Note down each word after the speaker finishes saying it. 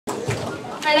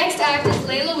Our next act is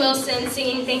Leyla Wilson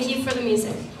singing Thank You for the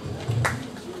Music.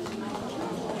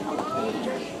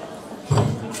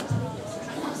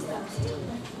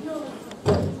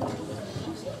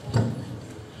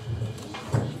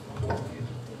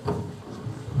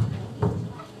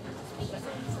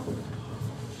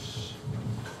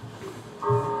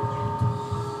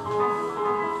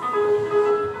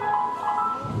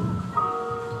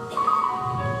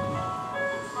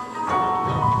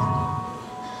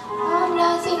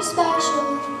 Special,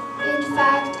 in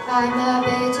fact, I'm a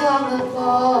bit of a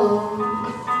bore.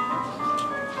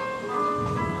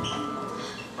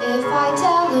 If I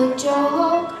tell a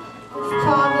joke, you've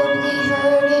probably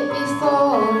heard it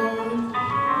before.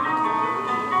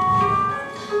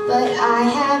 But I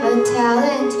have a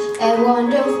talent, a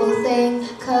wonderful thing,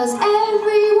 'cause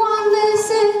everyone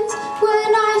listens when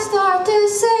I start to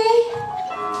sing.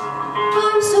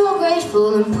 I'm so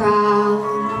grateful and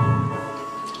proud.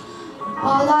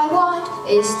 All I want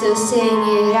is to sing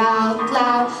it out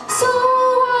loud. So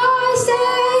I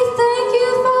say thank you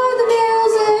for the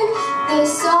music, the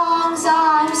songs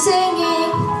I'm singing.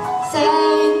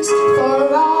 Thanks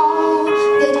for all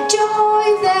the joy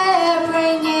they're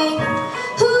bringing.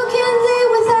 Who can live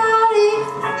without it?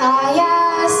 I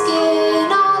ask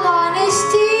in all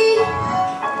honesty.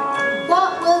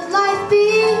 What would life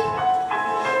be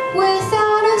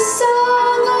without a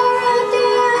song or a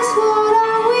dance? What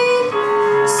are we?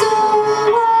 So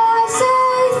I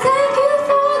say thank you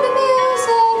for the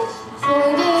music, for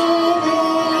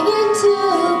giving it to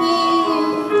me.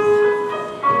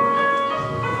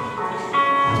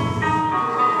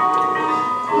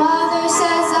 Mother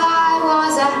says I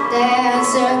was a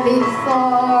dancer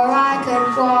before I could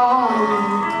walk.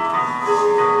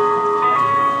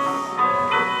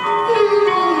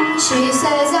 She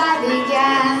says I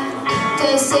began to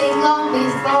sing long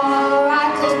before I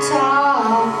could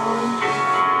talk.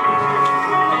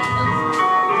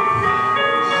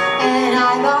 And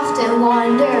I've often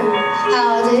wondered,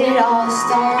 how did it all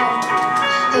start?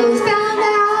 Who found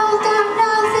out that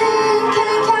nothing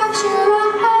can capture a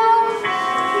heart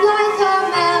like a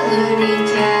melody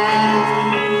can?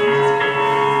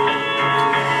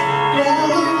 Well,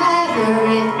 whoever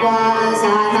it was,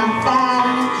 I'm a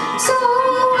fan. So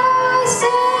I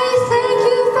say thank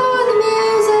you for the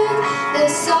music, the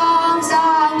songs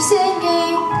I'm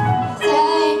singing.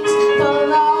 Thanks for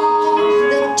all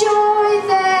the joy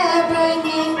they're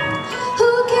bringing.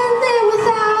 Who can live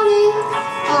without it?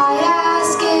 I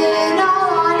ask in all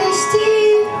honesty.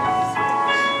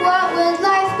 What would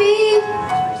life be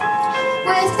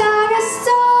without a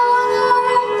song?